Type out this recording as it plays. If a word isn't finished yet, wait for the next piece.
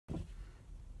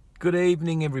Good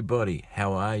evening, everybody.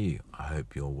 How are you? I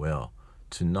hope you're well.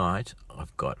 Tonight,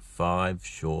 I've got 5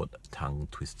 short tongue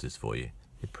twisters for you.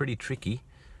 They're pretty tricky,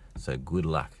 so good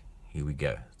luck. Here we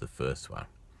go. The first one.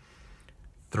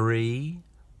 3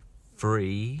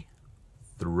 free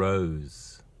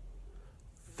throws.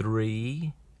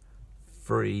 3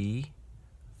 free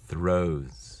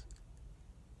throws.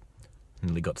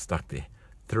 Nearly got stuck there.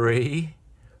 3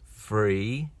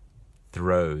 free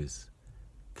throws.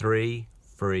 3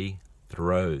 free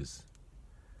throws.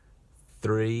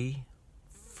 3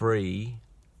 free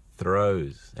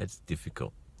throws. That's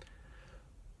difficult.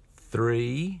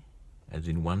 3, as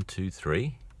in 1, 2,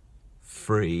 3.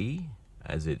 Free,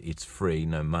 as it's free,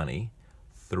 no money.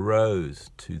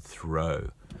 Throws, to throw.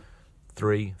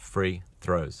 3 free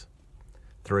throws.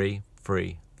 3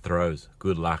 free throws.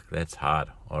 Good luck. That's hard.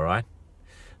 All right.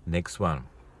 Next one.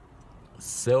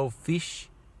 Selfish,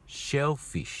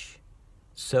 shellfish.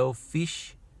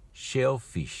 Selfish,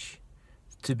 shellfish.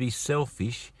 To be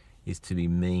selfish is to be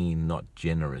mean, not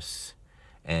generous.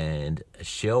 And a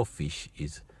shellfish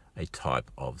is a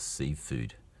type of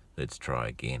seafood. Let's try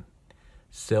again.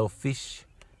 Selfish,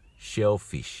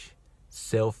 shellfish.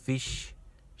 Selfish,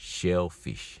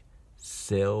 shellfish.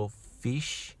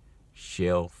 Selfish,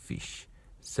 shellfish.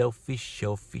 Selfish,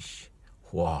 shellfish.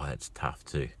 Wow, that's tough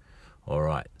too. All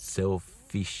right.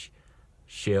 Selfish,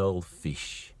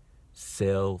 shellfish.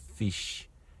 Selfish,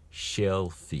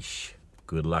 shellfish.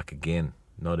 Good luck again.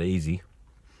 Not easy.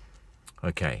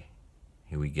 Okay,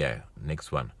 here we go.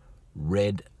 Next one.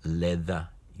 Red leather,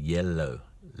 yellow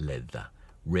leather.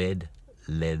 Red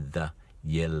leather,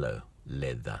 yellow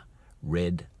leather.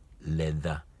 Red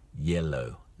leather,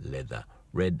 yellow leather.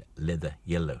 Red leather,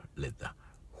 yellow leather.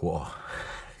 Whoa.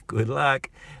 Good luck.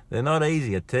 They're not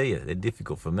easy, I tell you. They're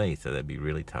difficult for me, so they'd be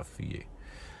really tough for you.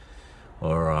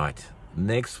 All right.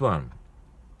 Next one.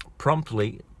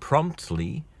 Promptly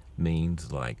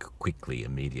means like quickly,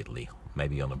 immediately.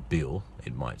 Maybe on a bill,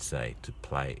 it might say to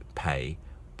pay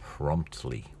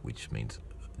promptly, which means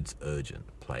it's urgent.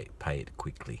 Pay it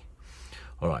quickly.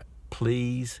 All right.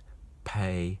 Please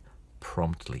pay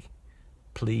promptly.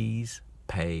 Please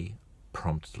pay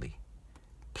promptly.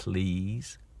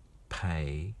 Please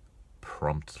pay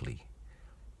promptly.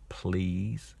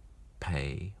 Please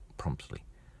pay promptly.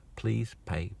 Please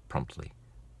pay promptly.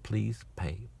 Please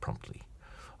pay promptly.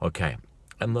 Okay,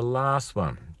 and the last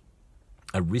one.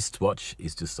 A wristwatch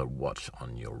is just a watch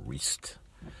on your wrist.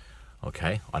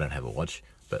 Okay, I don't have a watch,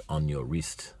 but on your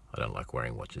wrist, I don't like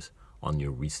wearing watches. On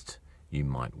your wrist, you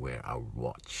might wear a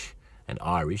watch. And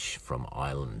Irish from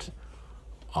Ireland.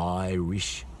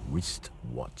 Irish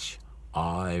wristwatch.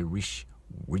 Irish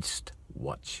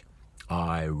wristwatch.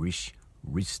 Irish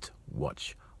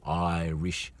wristwatch.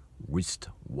 Irish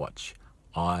wristwatch.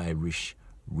 Irish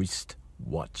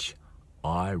wristwatch.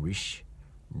 Irish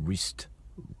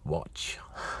wristwatch.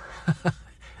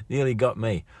 Nearly got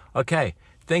me. Okay,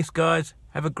 thanks guys.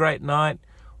 Have a great night.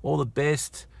 All the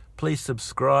best. Please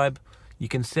subscribe. You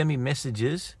can send me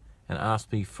messages and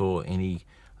ask me for any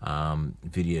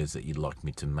videos that you'd like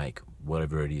me to make.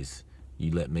 Whatever it is,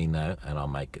 you let me know and I'll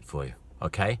make it for you.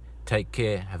 Okay? Take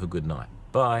care. Have a good night.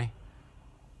 Bye.